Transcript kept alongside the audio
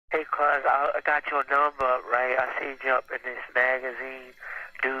Because I got your number, right? I seen you up in this magazine.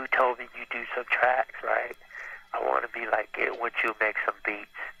 Dude told me you do some tracks, right? I want to be like, get with you, make some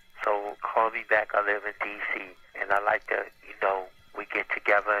beats. So call me back. I live in D.C. and I like to, we get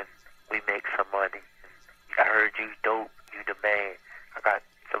together and we make some money. I heard you dope, you the man. I got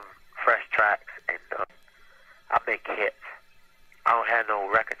some fresh tracks and I make hits. I don't have no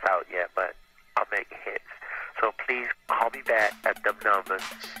records out yet, but I'll make hits. So please call me back at them numbers.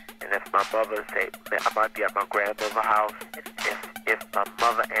 And if my mother say, I might be at my grandmother's house. And if my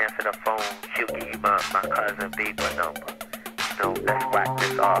mother answer the phone, she'll give you my cousin Bieber number. Let's whack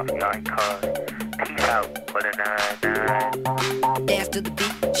this off, y'all. Cuz peace out for the 9-9. Dance to the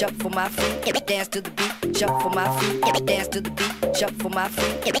beat, shuffle my feet. Dance to the beat, shuffle my feet. Dance to the beat, shuffle my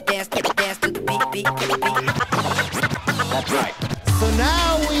feet. Dance to the beat. That's right. So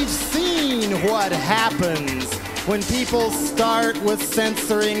now we've seen what happens when people start with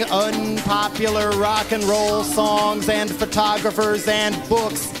censoring unpopular rock and roll songs and photographers and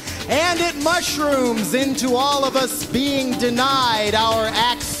books, and it mushrooms into all of us being denied our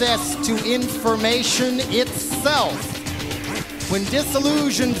access to information itself. When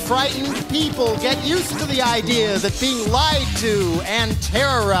disillusioned, frightened people get used to the idea that being lied to and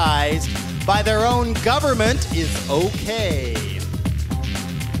terrorized by their own government is okay.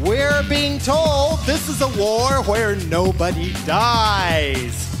 We're being told this is a war where nobody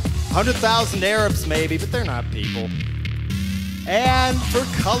dies. 100,000 Arabs maybe, but they're not people. And for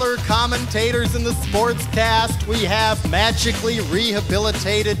color commentators in the sportscast, we have magically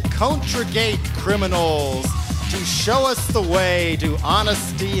rehabilitated Contragate criminals to show us the way to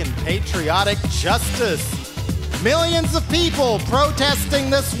honesty and patriotic justice. Millions of people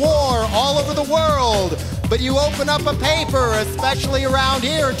protesting this war all over the world. But you open up a paper, especially around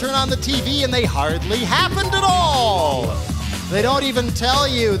here, turn on the TV, and they hardly happened at all. They don't even tell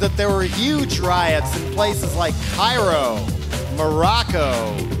you that there were huge riots in places like Cairo,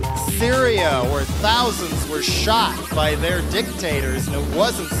 Morocco, Syria, where thousands were shot by their dictators, and it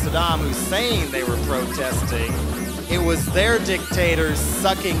wasn't Saddam Hussein they were protesting. It was their dictators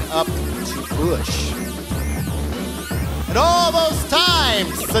sucking up to Bush. And all those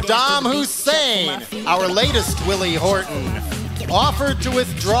times, Saddam Hussein, our latest Willie Horton, offered to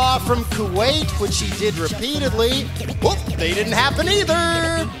withdraw from Kuwait, which he did repeatedly. Whoop, they didn't happen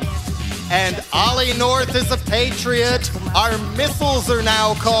either. And Ollie North is a patriot. Our missiles are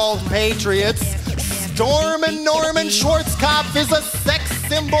now called patriots. Storm and Norman Schwarzkopf is a sex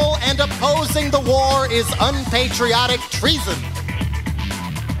symbol, and opposing the war is unpatriotic treason.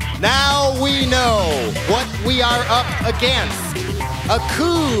 Now we know what we are up against. A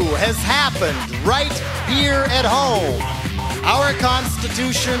coup has happened right here at home. Our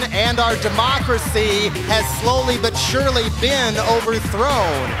Constitution and our democracy has slowly but surely been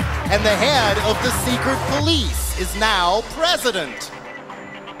overthrown, and the head of the secret police is now president.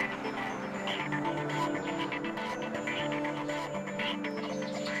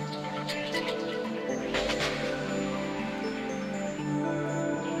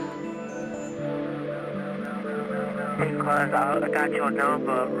 Because I got your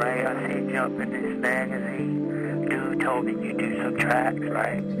number, right? I seen you up in this magazine. Dude told me you do some tracks,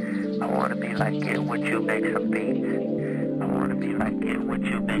 right? I want to be like, get with you, make some beats. I want to be like, get with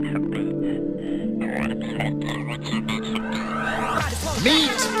you, make some beats. I want to be like, get with you, make some beats.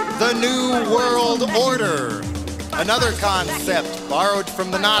 Meet the New World Order, another concept borrowed from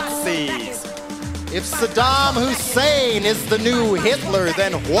the Nazis. If Saddam Hussein is the new Hitler,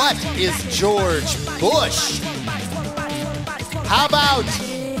 then what is George Bush? How about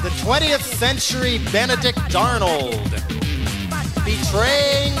the 20th century Benedict Arnold?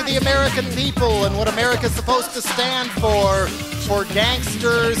 Betraying the American people and what America's supposed to stand for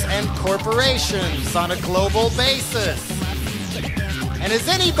gangsters and corporations on a global basis. And is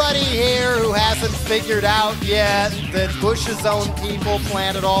anybody here who hasn't figured out yet that Bush's own people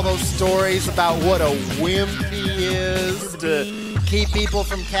planted all those stories about what a wimp he is to keep people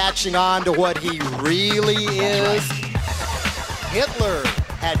from catching on to what he really is? Hitler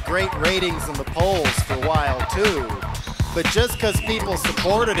had great ratings in the polls for a while too, but just because people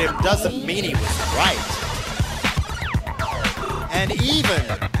supported him doesn't mean he was right. And even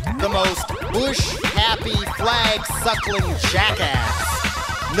the most Bush-happy, flag-suckling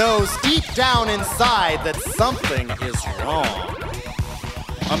jackass knows deep down inside that something is wrong.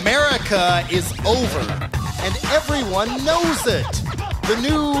 America is over, and everyone knows it. The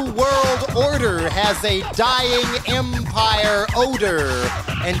New World Order has a dying empire odor,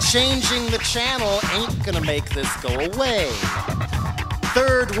 and changing the channel ain't gonna make this go away.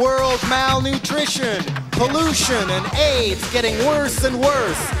 Third world malnutrition, pollution and AIDS getting worse and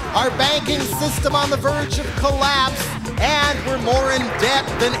worse, our banking system on the verge of collapse, and we're more in debt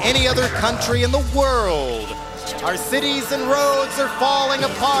than any other country in the world. Our cities and roads are falling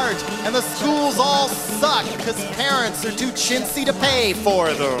apart, and the schools all suck because parents are too chintzy to pay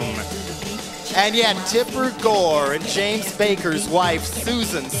for them. And yet Tipper Gore and James Baker's wife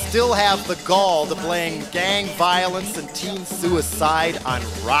Susan still have the gall to blame gang violence and teen suicide on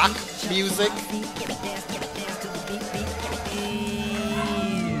rock music.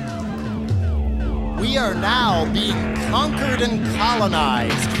 We are now being conquered and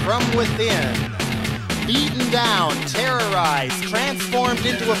colonized from within. Beaten down, terrorized, transformed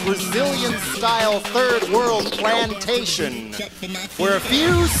into a Brazilian-style third world plantation, where a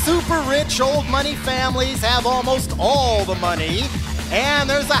few super-rich old money families have almost all the money, and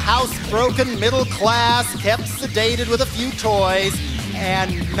there's a housebroken middle class kept sedated with a few toys,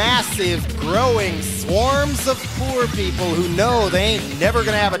 and massive, growing swarms of poor people who know they ain't never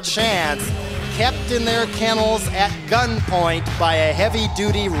gonna have a chance, kept in their kennels at gunpoint by a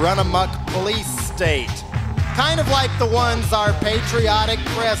heavy-duty run-amok police state. Kind of like the ones our patriotic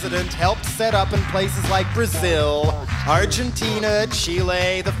president helped set up in places like Brazil, Argentina,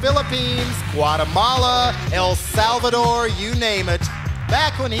 Chile, the Philippines, Guatemala, El Salvador, you name it,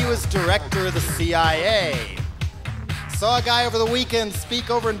 back when he was director of the CIA. Saw a guy over the weekend speak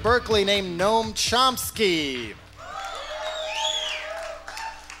over in Berkeley named Noam Chomsky,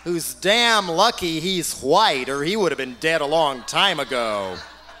 who's damn lucky he's white, or he would have been dead a long time ago.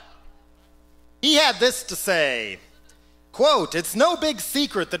 He had this to say, quote, "It's no big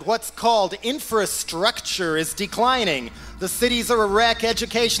secret that what's called infrastructure is declining. The cities are a wreck,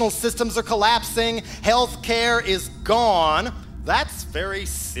 educational systems are collapsing, health care is gone. That's very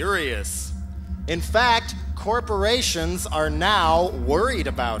serious. In fact, corporations are now worried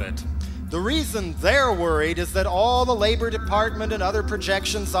about it. The reason they're worried is that all the Labor Department and other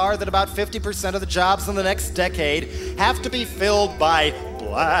projections are that about 50% of the jobs in the next decade have to be filled by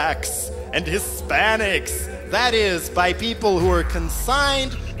blacks and Hispanics. That is, by people who are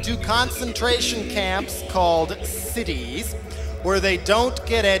consigned to concentration camps called cities, where they don't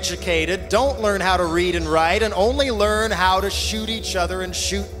get educated, don't learn how to read and write, and only learn how to shoot each other and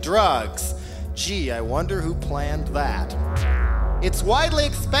shoot drugs. Gee, I wonder who planned that." It's widely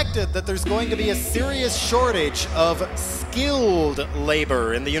expected that there's going to be a serious shortage of skilled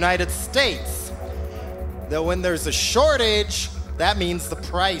labor in the United States. Though when there's a shortage, that means the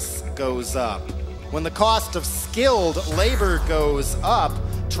price goes up. When the cost of skilled labor goes up,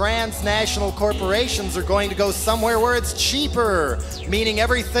 transnational corporations are going to go somewhere where it's cheaper, meaning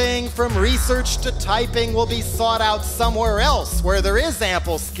everything from research to typing will be sought out somewhere else where there is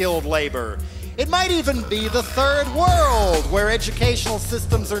ample skilled labor. It might even be the third world, where educational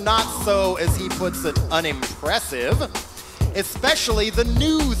systems are not so, as he puts it, unimpressive. Especially the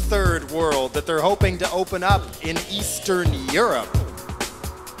new third world that they're hoping to open up in Eastern Europe.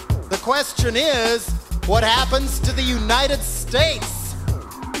 The question is, what happens to the United States?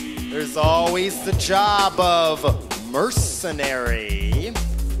 There's always the job of mercenary.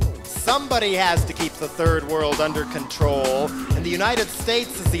 Somebody has to keep the third world under control, and the United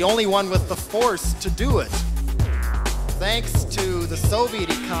States is the only one with the force to do it. Thanks to the Soviet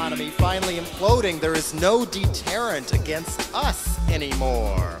economy finally imploding, there is no deterrent against us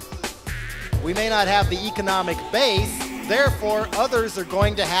anymore. We may not have the economic base, therefore others are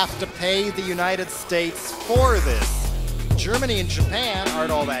going to have to pay the United States for this. Germany and Japan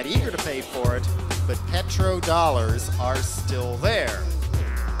aren't all that eager to pay for it, but petrodollars are still there.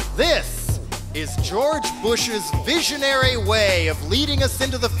 This is George Bush's visionary way of leading us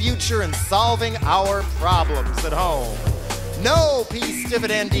into the future and solving our problems at home. No peace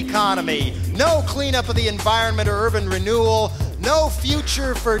dividend economy, no cleanup of the environment or urban renewal, no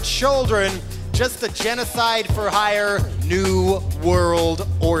future for children, just a genocide for hire new world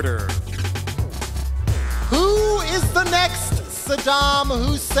order. Who is the next Saddam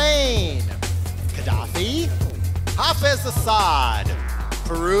Hussein? Gaddafi? Hafez Assad?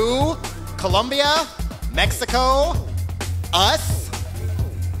 Peru? Colombia? Mexico? Us?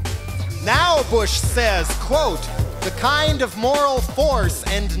 Now Bush says, quote, "The kind of moral force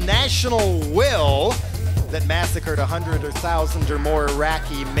and national will that massacred 100 or 1,000 or more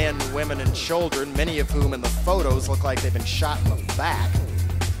Iraqi men, women, and children, many of whom in the photos look like they've been shot in the back,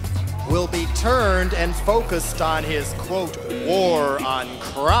 will be turned and focused on his, quote, war on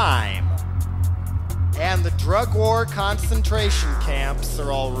crime. And the drug war concentration camps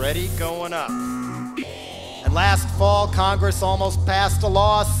are already going up. And last fall, Congress almost passed a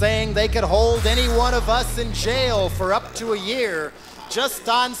law saying they could hold any one of us in jail for up to a year just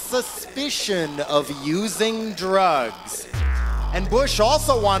on suspicion of using drugs. And Bush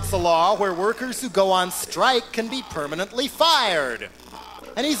also wants a law where workers who go on strike can be permanently fired.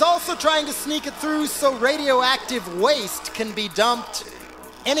 And he's also trying to sneak it through so radioactive waste can be dumped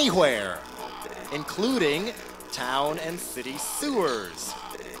anywhere, including town and city sewers.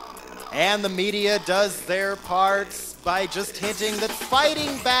 And the media does their parts by just hinting that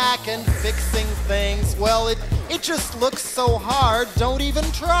fighting back and fixing things, well, it just looks so hard, don't even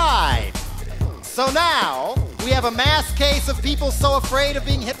try. So now, we have a mass case of people so afraid of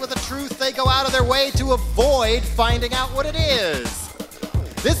being hit with the truth they go out of their way to avoid finding out what it is.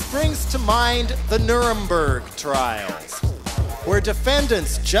 This brings to mind the Nuremberg trials, where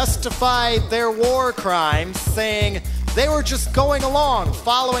defendants justified their war crimes saying they were just going along,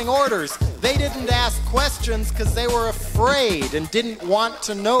 following orders. They didn't ask questions because they were afraid and didn't want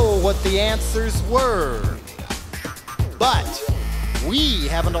to know what the answers were. But we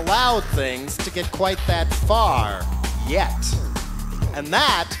haven't allowed things to get quite that far yet. And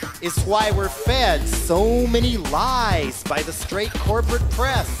that is why we're fed so many lies by the straight corporate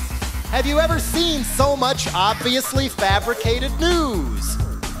press. Have you ever seen so much obviously fabricated news?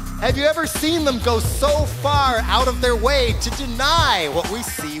 Have you ever seen them go so far out of their way to deny what we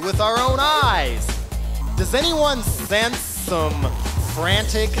see with our own eyes? Does anyone sense some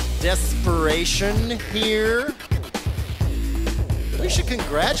frantic desperation here? We should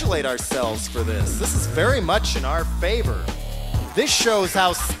congratulate ourselves for this. This is very much in our favor. This shows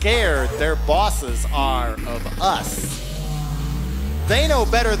how scared their bosses are of us. They know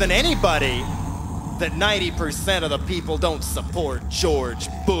better than anybody that 90% of the people don't support George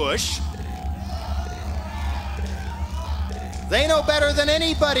Bush. They know better than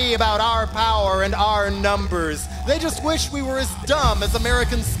anybody about our power and our numbers. They just wish we were as dumb as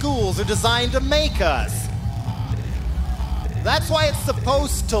American schools are designed to make us. That's why it's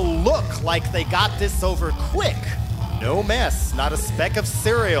supposed to look like they got this over quick. No mess, not a speck of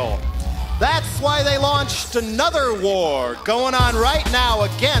cereal. That's why they launched another war going on right now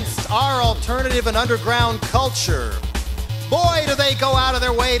against our alternative and underground culture. Boy, do they go out of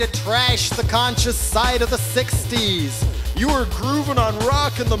their way to trash the conscious side of the 60s. You were grooving on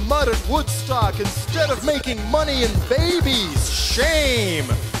rock in the mud at Woodstock instead of making money and babies. Shame.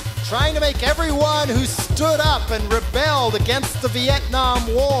 Trying to make everyone who stood up and rebelled against the Vietnam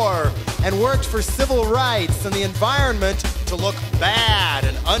War and worked for civil rights and the environment to look bad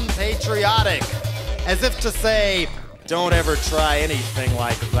and unpatriotic. As if to say, don't ever try anything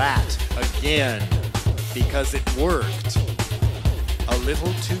like that again, because it worked a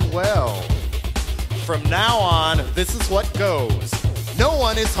little too well. From now on, this is what goes. No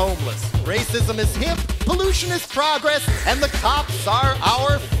one is homeless. Racism is hip, pollution is progress, and the cops are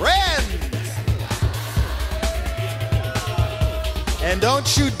our friends. And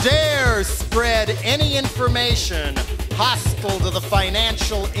don't you dare spread any information hostile to the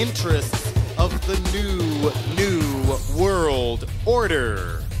financial interests of the new world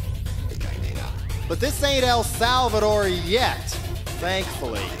order. But this ain't El Salvador yet,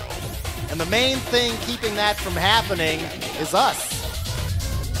 thankfully. And the main thing keeping that from happening is us.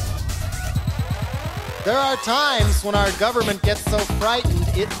 There are times when our government gets so frightened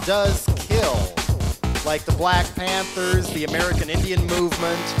it does kill. Like the Black Panthers, the American Indian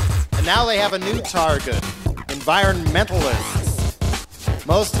movement, and now they have a new target, environmentalists.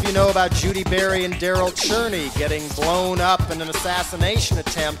 Most of you know about Judy Berry and Daryl Cherney getting blown up in an assassination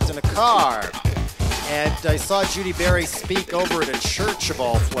attempt in a car. And I saw Judy Berry speak over at a church of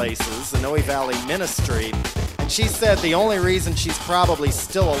all places, the Noe Valley Ministry. And she said the only reason she's probably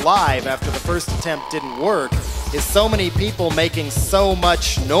still alive after the first attempt didn't work is so many people making so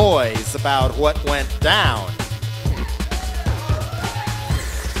much noise about what went down.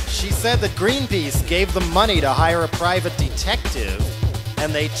 She said that Greenpeace gave them money to hire a private detective,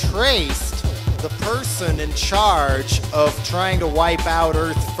 and they traced the person in charge of trying to wipe out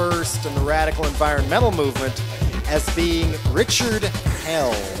Earth First and the radical environmental movement as being Richard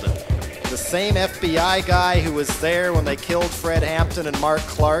Held, the same FBI guy who was there when they killed Fred Hampton and Mark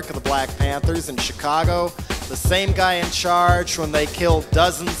Clark of the Black Panthers in Chicago, the same guy in charge when they killed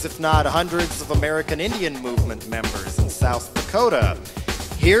dozens, if not hundreds, of American Indian movement members in South Dakota.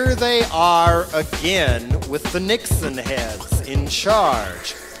 Here they are again with the Nixon heads in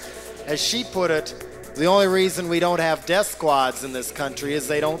charge. As she put it, the only reason we don't have death squads in this country is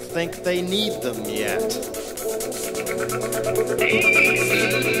they don't think they need them yet.